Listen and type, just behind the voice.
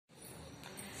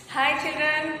Hi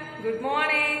children, good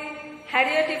morning. Had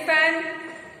your tiffin?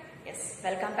 Yes,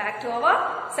 welcome back to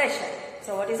our session.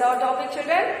 So what is our topic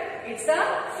children? It's the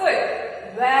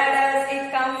food. Where does it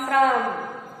come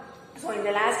from? So in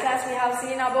the last class we have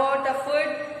seen about the food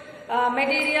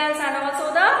materials and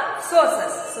also the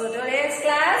sources. So today's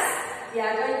class we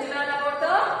are going to learn about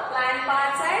the plant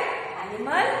parts and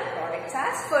animal products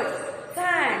as food.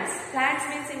 Plants. Plants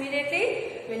means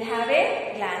immediately we will have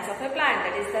a glance of a plant,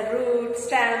 that is the root,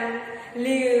 stem,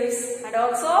 leaves and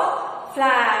also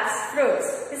flowers,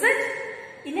 fruits. Is it?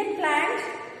 In a plant,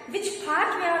 which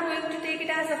part we are going to take it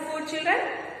as a food children?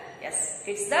 Yes,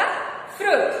 it's the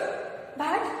fruit.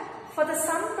 But for the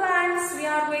some plants we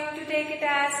are going to take it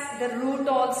as the root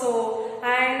also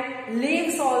and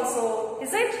leaves also.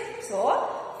 Is it?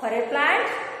 So for a plant,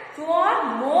 two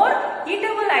or more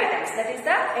eatable items, that is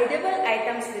the edible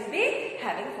items will be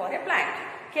having for a plant.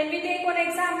 Can we take one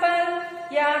example?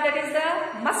 Yeah, that is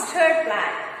the mustard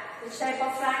plant. Which type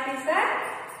of plant is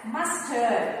that?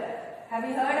 Mustard. Have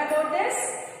you heard about this?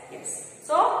 Yes.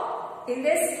 So, in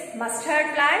this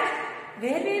mustard plant,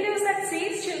 where we will use that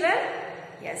seeds children?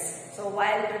 Yes. So,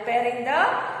 while preparing the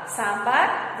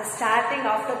sambar, the starting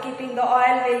after keeping the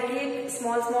oil will keep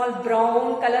small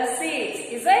brown color seeds.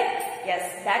 Is it?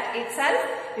 Yes, that itself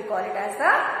we call it as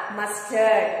the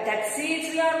mustard. That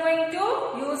seeds we are going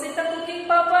to use in the cooking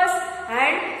purpose,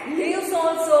 and leaves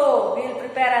also we will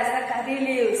prepare as the curry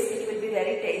leaves. It will be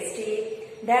very tasty.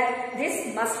 Then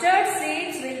this mustard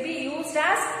seeds will be used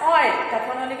as oil. That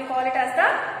one only we call it as the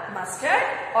mustard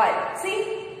oil.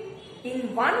 See,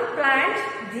 in one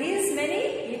plant these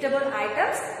many eatable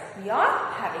items we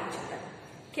are having children.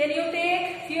 Can you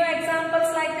take few examples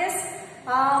like this?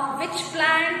 Which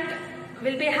plant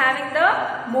will be having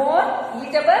the more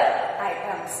eatable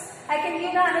items? I can give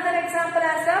another example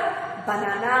as the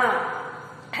banana.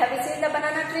 Have you seen the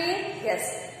banana tree?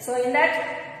 Yes. So in that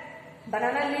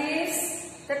banana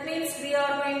leaves, that means we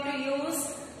are going to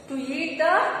use to eat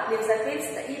the leaves. That means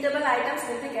the eatable items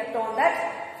will be kept on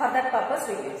that. For that purpose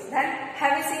we use. Then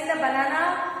have you seen the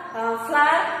banana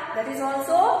flower? That is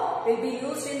also will be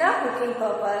used in the cooking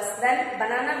purpose. Then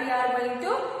banana we are going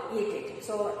to eat it.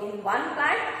 So in one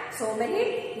plant, so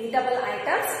many eatable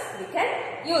items we can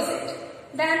use it.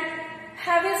 Then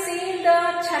have you seen the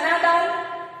chana dal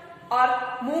or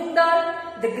moong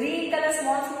dal? The green color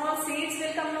small seeds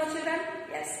will come now children.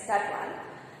 Yes, that one.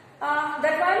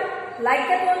 That one, like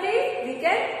that only we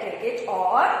can take it,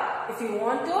 or if you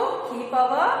want to keep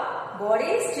our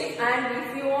body stiff and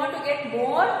if you want to get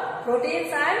more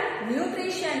proteins and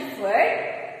nutrition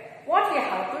food, what we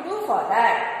have to do for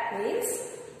that means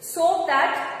soak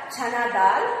that chana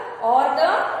dal or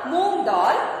the moong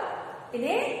dal in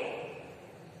a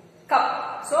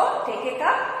cup. So take a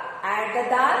cup, add the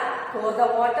dal, pour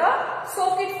the water,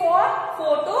 soak it for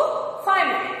 4 to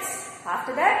 5 minutes.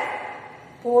 After that,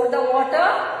 pour the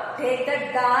water, take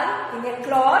that dal in a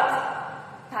cloth,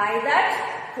 tie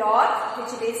that cloth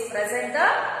which is present the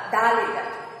dal in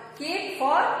that. Keep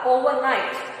for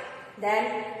overnight.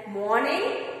 Then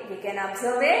morning we can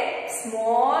observe a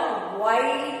small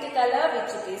white color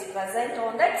which is present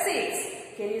on that seeds.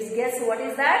 Can you guess what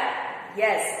is that?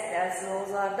 Yes,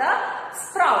 those are the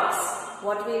sprouts.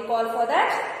 What we call for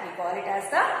that? We call it as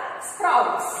the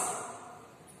sprouts.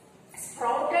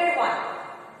 Sprouted one.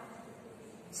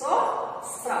 So,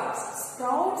 sprouts.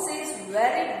 Sprouts is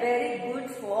very good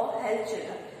for health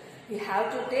children. We have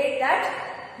to take that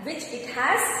which it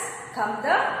has come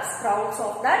the sprouts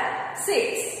of that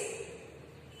seeds.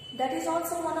 That is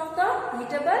also one of the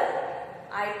eatable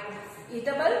item.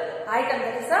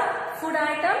 That is the food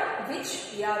item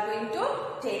which we are going to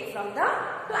take from the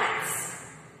plants.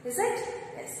 Is it?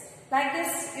 Yes. Like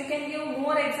this, you can give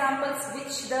more examples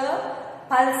which the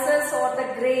pulses or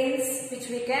the grains which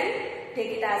we can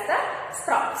take it as the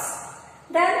sprouts.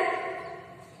 Then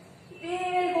we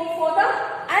will go for the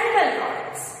animal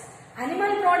products.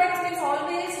 Animal products means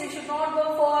always we should not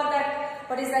go for that,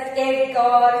 what is that, egg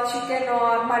or chicken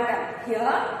or mutton. Here,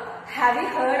 have you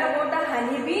heard about the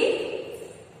honeybee?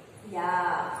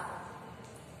 Yeah,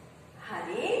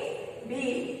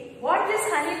 honeybee. What this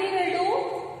honeybee will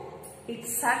do? It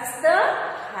sucks the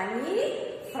honey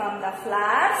from the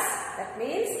flowers. That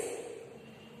means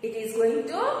it is going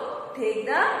to take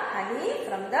the honey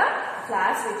from the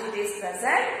flowers which it is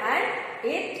present, and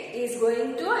it is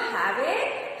going to have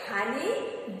a honey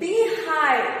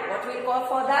beehive. What we call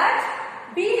for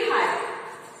that? Beehive.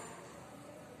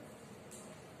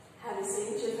 Have you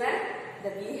seen children? The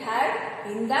beehive,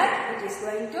 in that it is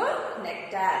going to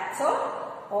nectar. So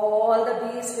all the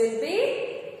bees will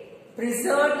be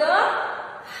preserve the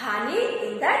honey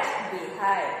in that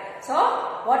beehive. So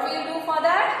what we will do for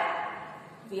that?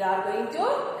 We are going to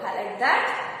collect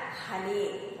that honey.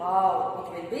 Wow,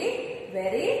 it will be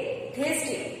very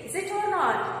tasty. Is it or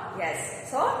not? Yes.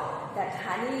 So that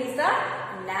honey is the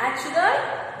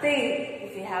natural thing.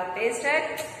 If you have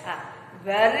tasted,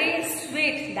 very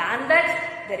sweet. Than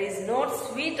that, there is no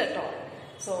sweet at all.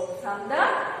 So from the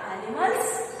animals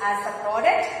as the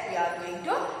product, we are going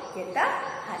to get the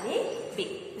honey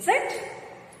bee. Is it?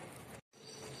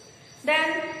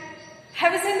 Then,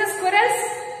 have you seen the squirrels?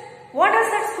 What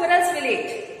does that squirrels will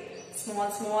eat?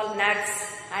 Small nuts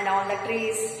and on the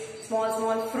trees,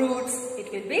 small fruits,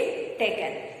 it will be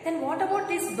taken. Then what about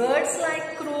these birds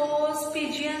like crows,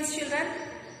 pigeons, children?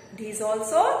 These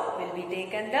also will be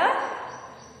taken the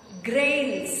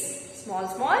grains. Small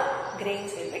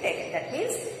grains will be taken. That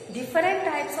means different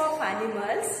types of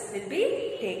animals will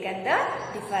be taken the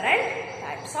different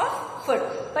types of food.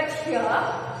 But here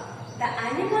the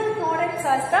animal products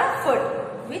as the food.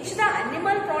 Which the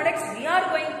animal products we are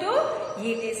going to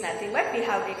eat is nothing but we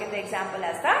have taken the example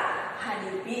as the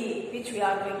honey bee, which we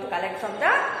are going to collect from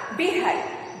the beehive.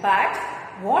 But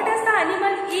what does the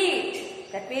animal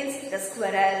eat? That means the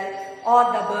squirrel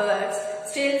or the birds.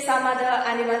 Still some other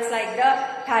animals like the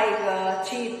tiger,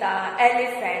 cheetah,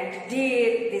 elephant,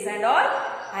 deer, these and all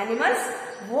animals,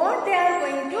 what they are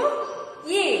going to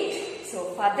eat.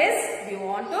 So for this we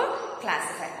want to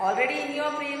classify. Already in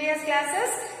your previous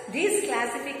classes, this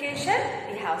classification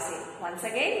we have seen. Once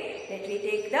again, let me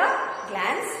take the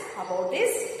glance about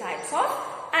these types of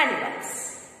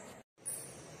animals.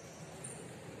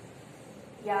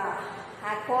 Yeah,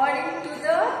 according to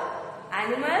the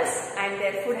animals and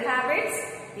their food habits,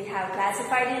 we have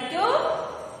classified into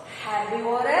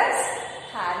herbivorous,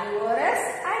 carnivorous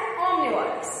and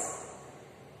omnivorous.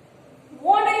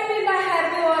 What do you mean by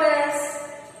herbivorous?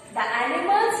 The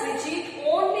animals which eat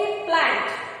only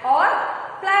plant or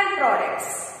plant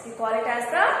products. We call it as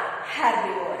the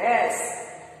herbivorous.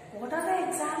 What are the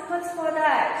examples for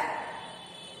that?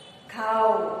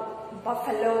 Cow,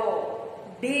 buffalo,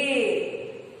 deer.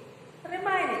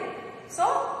 Remaining. So,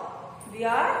 we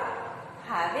are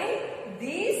having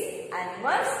these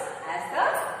animals as the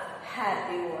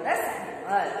herbivorous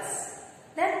animals.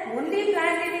 Then only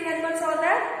plant eating animals are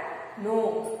there?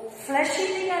 No. Flesh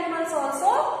eating animals also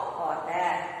are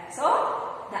there.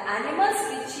 So, the animals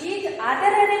which eat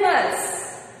other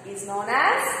animals is known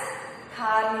as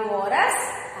carnivorous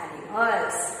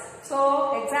animals.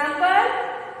 So, example,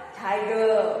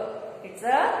 tiger. It's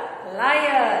a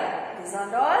lion. These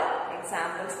are all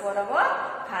examples for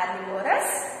our carnivorous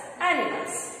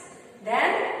animals.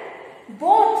 Then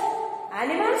both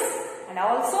animals and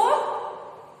also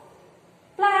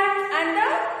plant and the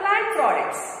plant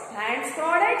products. Plants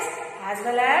products as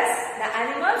well as the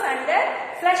animals and the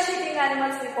flesh eating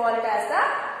animals, we call it as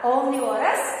the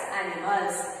omnivorous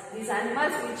animals. These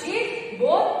animals which eat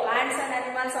both plants and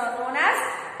animals are known as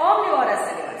omnivorous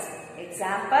animals.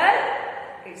 Example,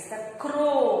 it's the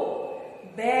crow,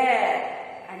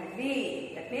 bear and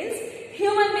we. That means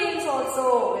human beings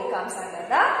also will come under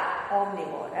the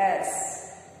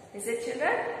omnivorous. Is it,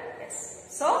 children? Yes.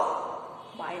 So,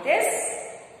 by this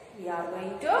we are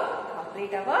going to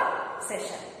complete our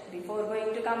session. Before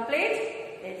going to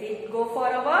complete, let me go for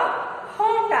our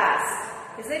home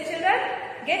task. Is it, children?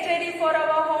 Get ready for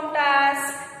our home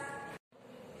task.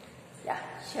 Yeah,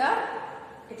 here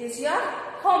it is your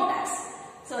home task.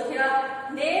 So here,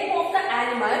 name of the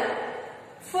animal,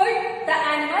 food the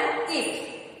animal eat.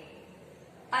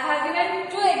 I have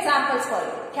given two examples for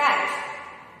you. Cat.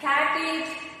 Cat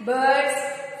eat birds,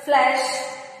 flesh,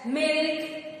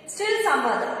 milk, still some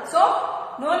other. So,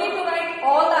 no need to write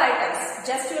all the items.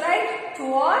 Just to write 2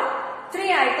 or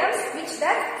 3 items which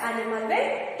that animal will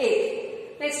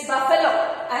eat. Next, buffalo.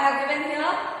 I have given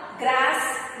here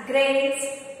grass, grains,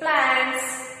 plants,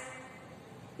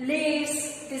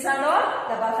 leaves. These are all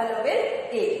the buffalo will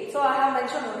eat. So, I have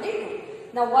mentioned only 2.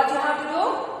 Now, what you have to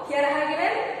do? Here I have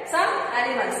given some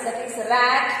animals. That is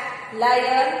rat,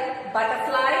 lion,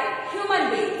 butterfly,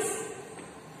 human beings.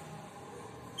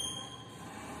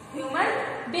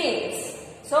 Human beings.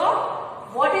 So,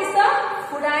 what is the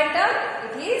food item?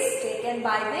 It is taken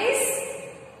by these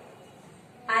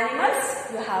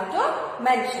animals you have to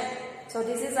mention. So,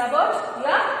 this is about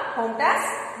your home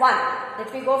task 1.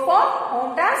 Let me go for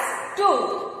home task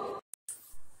 2.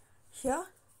 Here,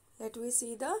 let me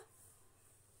see the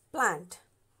plant.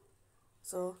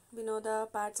 So, we know the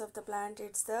parts of the plant.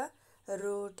 It's the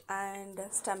root and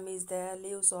stem is there,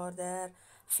 leaves are there,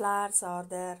 flowers are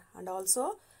there, and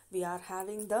also we are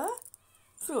having the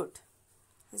fruit.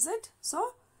 Is it?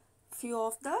 So, few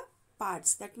of the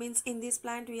parts. That means in this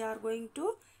plant we are going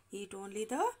to eat only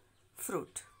the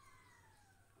fruit.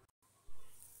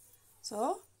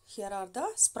 So here are the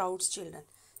sprouts, children.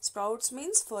 Sprouts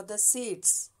means for the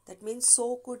seeds. That means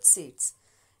soaked seeds.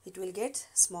 It will get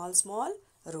small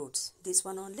roots. This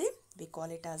one only we call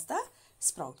it as the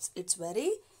sprouts. It's very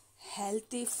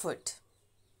healthy food.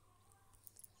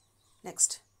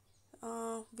 Next,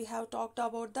 we have talked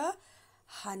about the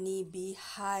honeybee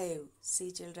hive.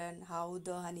 See children, how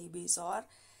the honeybees are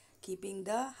keeping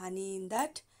the honey in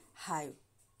that hive.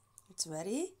 It's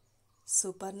very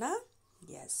super, na?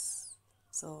 Yes.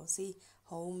 So see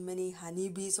how many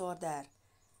honeybees are there.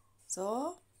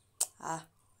 So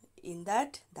in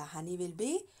that the honey will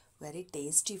be very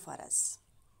tasty for us.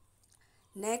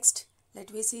 Next,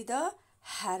 let me see the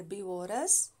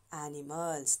herbivorous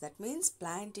animals. That means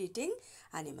plant eating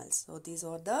animals. So these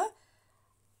are the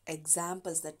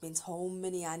examples. That means how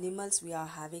many animals we are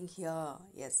having here.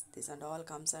 Yes, this and all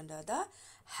comes under the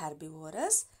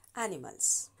herbivorous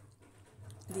animals.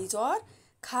 These are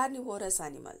carnivorous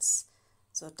animals.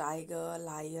 So tiger,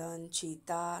 lion,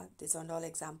 cheetah, these are all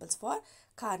examples for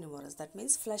carnivorous. That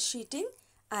means flesh eating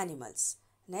animals.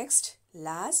 Next,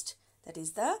 last, that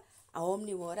is the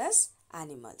omnivorous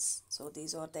animals. So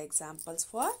these are the examples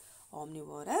for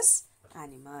omnivorous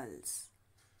animals.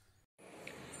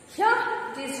 Here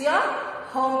it is your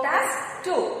home task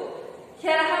 2.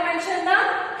 Here I have mentioned the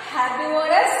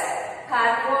herbivorous,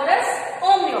 carnivorous,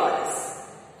 omnivorous.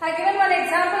 I have given one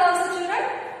example also,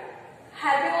 children.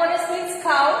 Herbivorous means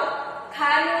cow,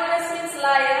 carnivorous means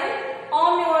lion,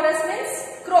 omnivorous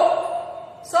means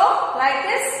crow. So like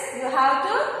this you have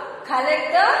to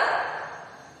collect the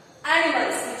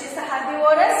animals, which is the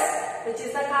herbivorous, which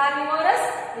is the carnivorous,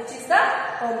 which is the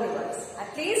omnivorous.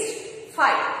 At least 5.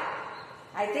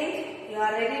 I think you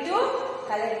are ready to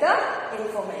collect the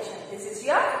information. This is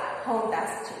your home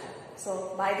task, children.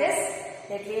 So by this,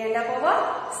 let me end up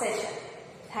our session.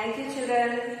 Thank you,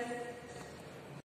 children.